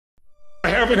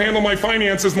haven't handled my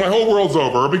finances, my whole world's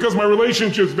over. Or because my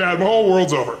relationship's bad, my whole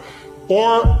world's over.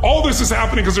 Or all this is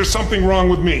happening because there's something wrong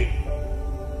with me.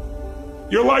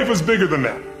 Your life is bigger than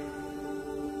that.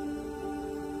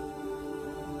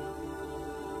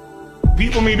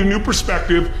 People need a new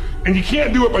perspective, and you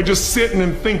can't do it by just sitting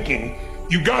and thinking.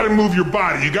 You gotta move your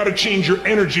body, you gotta change your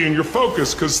energy and your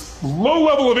focus, because low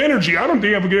level of energy, I don't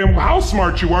give a damn how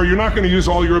smart you are, you're not gonna use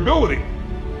all your ability.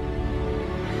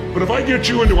 But if I get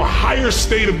you into a higher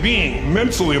state of being,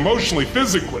 mentally, emotionally,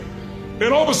 physically,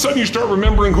 then all of a sudden you start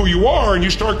remembering who you are and you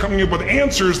start coming up with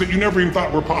answers that you never even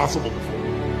thought were possible before.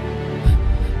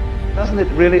 Doesn't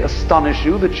it really astonish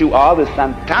you that you are this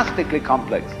fantastically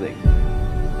complex thing?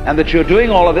 And that you're doing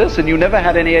all of this and you never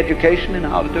had any education in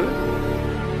how to do it?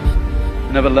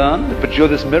 You never learned, but you're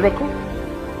this miracle?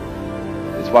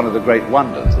 It's one of the great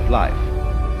wonders of life.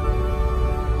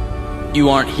 You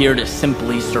aren't here to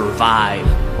simply survive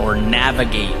or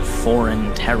navigate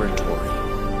foreign territory.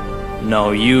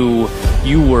 No, you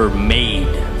were made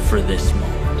for this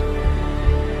moment.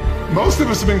 Most of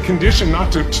us have been conditioned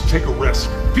not to take a risk.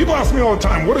 People ask me all the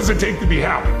time, what does it take to be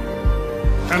happy?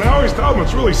 And I always tell them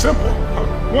it's really simple.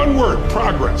 One word,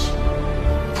 progress.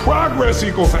 Progress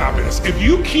equals happiness. If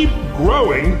you keep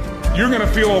growing, you're gonna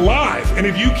feel alive. And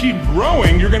if you keep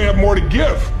growing, you're gonna have more to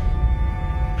give.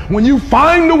 When you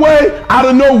find a way out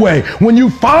of no way, when you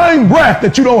find breath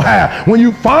that you don't have, when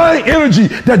you find energy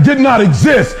that did not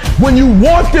exist, when you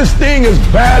want this thing as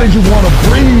bad as you want to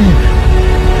breathe,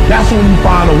 that's when you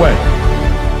find a way.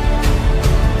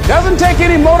 Doesn't take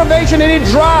any motivation, any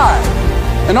drive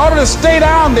in order to stay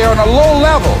down there on a low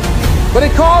level. But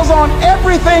it calls on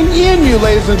everything in you,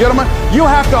 ladies and gentlemen. You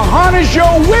have to harness your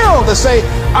will to say,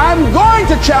 I'm going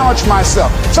to challenge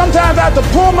myself. Sometimes I have to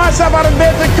pull myself out of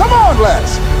bed and say, come on,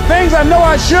 Les. Things I know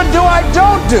I should do, I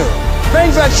don't do.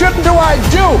 Things I shouldn't do, I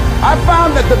do. I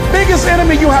found that the biggest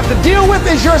enemy you have to deal with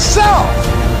is yourself.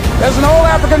 There's an old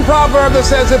African proverb that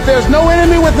says, if there's no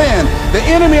enemy within, the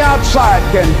enemy outside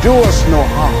can do us no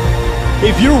harm.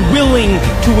 If you're willing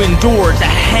to endure, to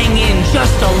hang in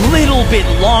just a little bit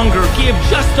longer, give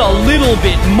just a little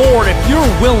bit more, if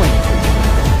you're willing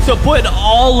to put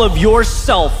all of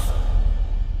yourself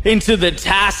into the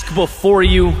task before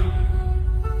you,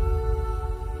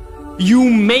 you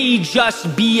may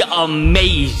just be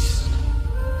amazed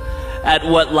at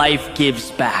what life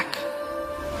gives back.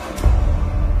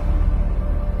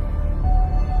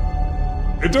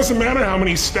 It doesn't matter how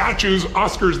many statues,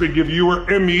 Oscars they give you, or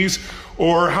Emmys,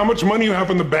 or how much money you have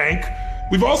in the bank.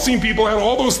 We've all seen people have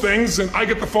all those things, and I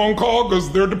get the phone call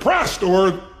because they're depressed,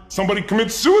 or somebody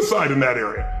commits suicide in that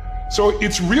area. So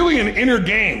it's really an inner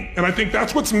game, and I think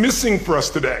that's what's missing for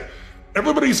us today.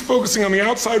 Everybody's focusing on the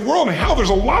outside world, and hell, there's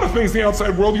a lot of things in the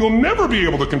outside world you'll never be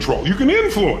able to control. You can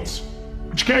influence,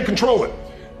 but you can't control it.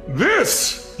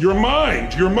 This, your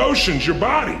mind, your emotions, your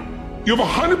body, you have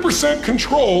 100%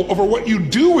 control over what you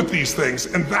do with these things,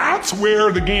 and that's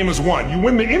where the game is won. You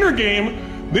win the inner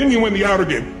game, then you win the outer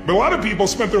game. But a lot of people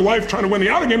spent their life trying to win the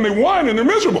outer game, they won, and they're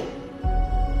miserable.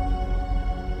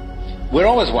 We're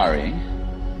always worrying.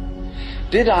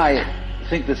 Did I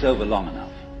think this over long enough?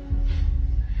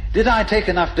 Did I take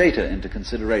enough data into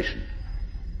consideration?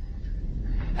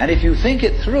 And if you think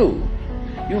it through,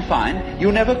 you find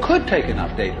you never could take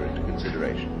enough data into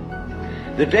consideration.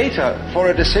 The data for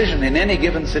a decision in any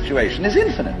given situation is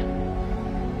infinite.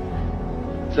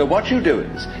 So what you do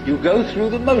is, you go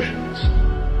through the motions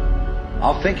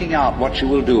of thinking out what you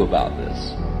will do about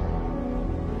this.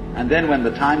 And then when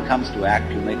the time comes to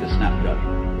act, you make a snap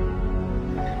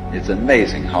judgment. It's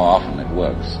amazing how often it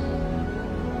works.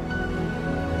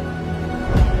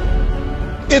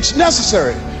 It's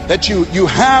necessary that you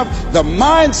have the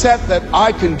mindset that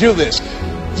I can do this.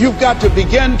 You've got to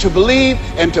begin to believe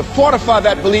and to fortify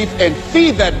that belief and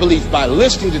feed that belief by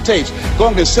listening to tapes,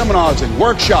 going to seminars and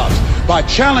workshops, by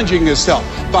challenging yourself,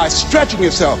 by stretching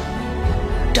yourself.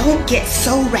 Don't get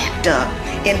so wrapped up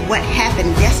in what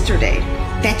happened yesterday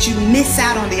that you miss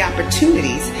out on the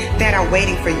opportunities that are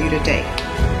waiting for you today.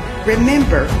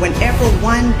 Remember, whenever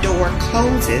one door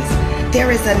closes,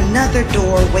 there is another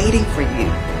door waiting for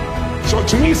you. So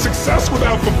to me, success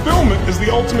without fulfillment is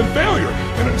the ultimate failure.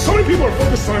 And so many people are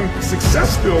focused on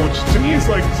success still, which to me is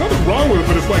like, there's nothing wrong with it,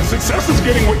 but it's like success is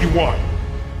getting what you want.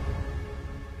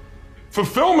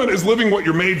 Fulfillment is living what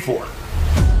you're made for.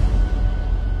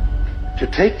 To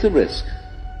take the risk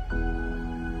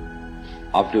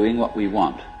of doing what we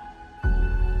want,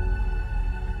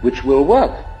 which will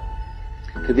work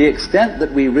to the extent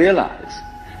that we realize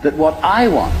that what I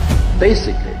want,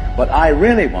 basically, what I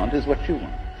really want is what you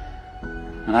want.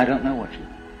 And I don't know what you want.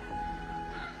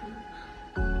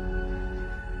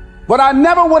 But I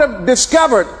never would have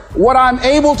discovered what I'm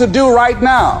able to do right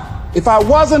now if I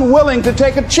wasn't willing to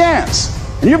take a chance.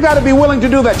 And you've got to be willing to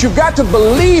do that. You've got to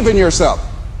believe in yourself.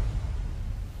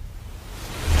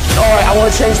 All right, I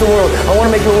want to change the world. I want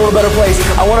to make the world a better place.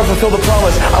 I want to fulfill the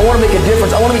promise. I want to make a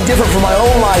difference. I want to be different for my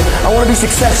own life. I want to be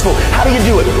successful. How do you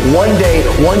do it? One day,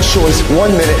 one choice,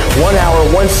 1 minute, 1 hour,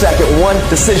 1 second, one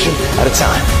decision at a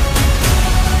time.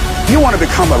 You want to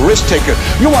become a risk taker.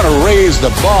 You want to raise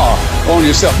the bar on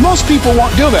yourself. Most people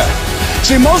won't do that.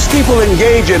 See, most people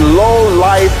engage in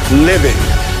low-life living,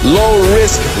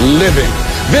 low-risk living.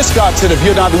 Viscott said if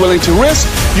you're not willing to risk,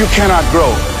 you cannot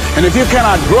grow. And if you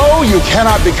cannot grow, you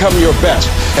cannot become your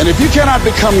best. And if you cannot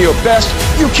become your best,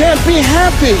 you can't be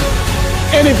happy.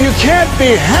 And if you can't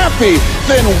be happy,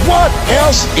 then what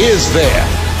else is there?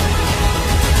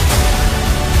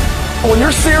 When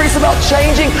you're serious about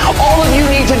changing, all of you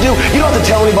need to do, you don't have to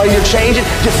tell anybody you're changing,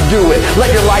 just do it. Let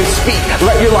your life speak,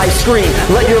 let your life scream,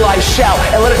 let your life shout,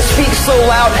 and let it speak so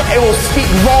loud it will speak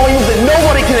volumes that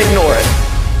nobody can ignore it.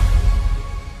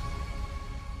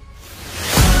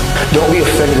 Don't be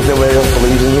offended if nobody else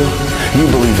believes in you. You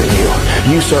believe in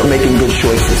you. You start making good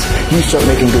choices. You start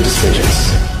making good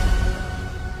decisions.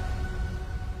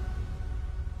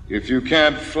 If you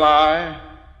can't fly,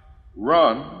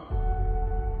 run.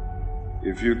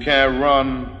 If you can't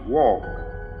run, walk.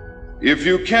 If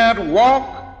you can't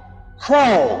walk,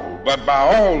 crawl. But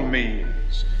by all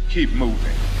means, keep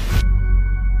moving.